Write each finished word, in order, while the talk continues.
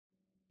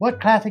What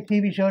classic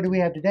TV show do we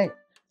have today?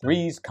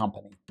 Three's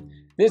Company.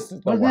 This is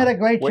the Wasn't one. that a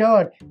great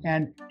show?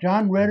 And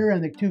John Ritter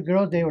and the two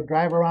girls, they would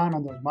drive around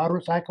on those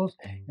motorcycles,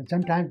 and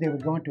sometimes they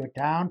would go into a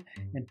town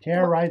and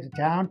terrorize the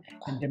town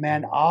and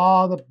demand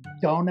all the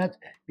donuts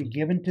be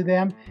given to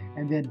them.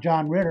 And then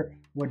John Ritter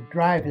would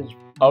drive his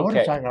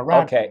motorcycle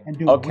around and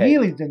do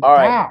wheelies in the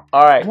town.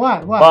 All right.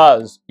 What?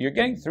 Buzz, you're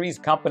getting Three's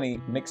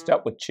Company mixed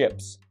up with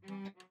Chips.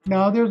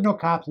 No, there's no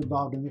cops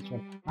involved in this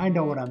one. I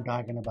know what I'm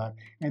talking about.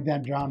 And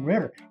then John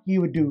Ritter, he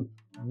would do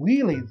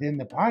wheelies in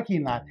the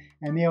parking lot,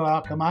 and they would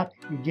all come out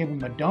and give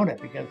him a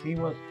donut because he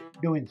was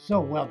doing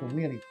so well to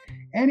wheelies.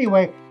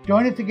 Anyway,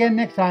 join us again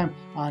next time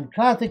on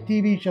Classic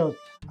TV Shows.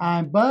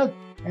 I'm Buzz,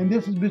 and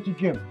this is Mr.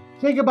 Jim.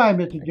 Say goodbye,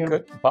 Mr. Jim.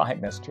 Goodbye,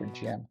 Mr.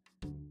 Jim.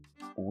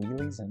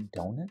 Wheelies and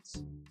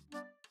donuts?